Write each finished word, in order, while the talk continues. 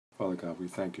Father God, we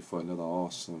thank you for another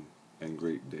awesome and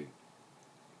great day.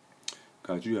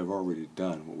 God, you have already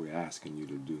done what we're asking you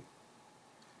to do.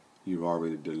 You've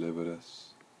already delivered us.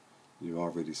 You've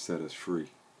already set us free.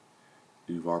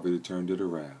 You've already turned it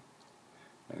around.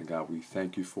 And God, we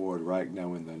thank you for it right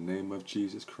now in the name of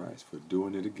Jesus Christ for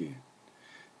doing it again.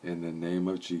 In the name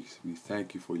of Jesus, we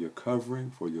thank you for your covering,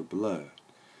 for your blood.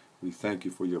 We thank you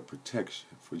for your protection,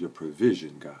 for your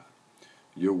provision, God.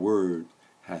 Your word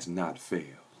has not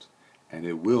failed, and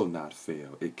it will not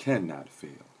fail. It cannot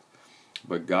fail.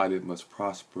 But God, it must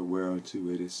prosper whereunto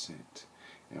it is sent.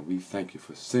 And we thank you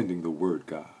for sending the word,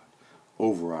 God,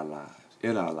 over our lives,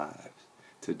 in our lives,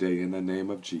 today in the name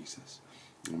of Jesus.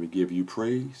 And we give you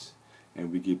praise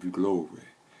and we give you glory.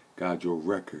 God, your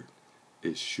record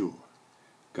is sure.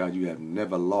 God, you have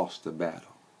never lost a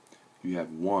battle. You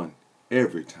have won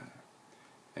every time.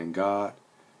 And God,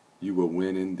 you will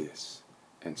win in this.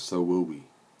 And so will we.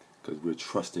 Because we're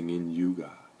trusting in you,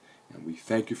 God. And we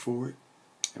thank you for it.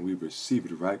 And we receive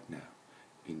it right now.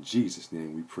 In Jesus'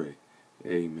 name we pray.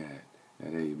 Amen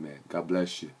and amen. God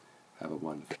bless you. Have a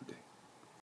wonderful day.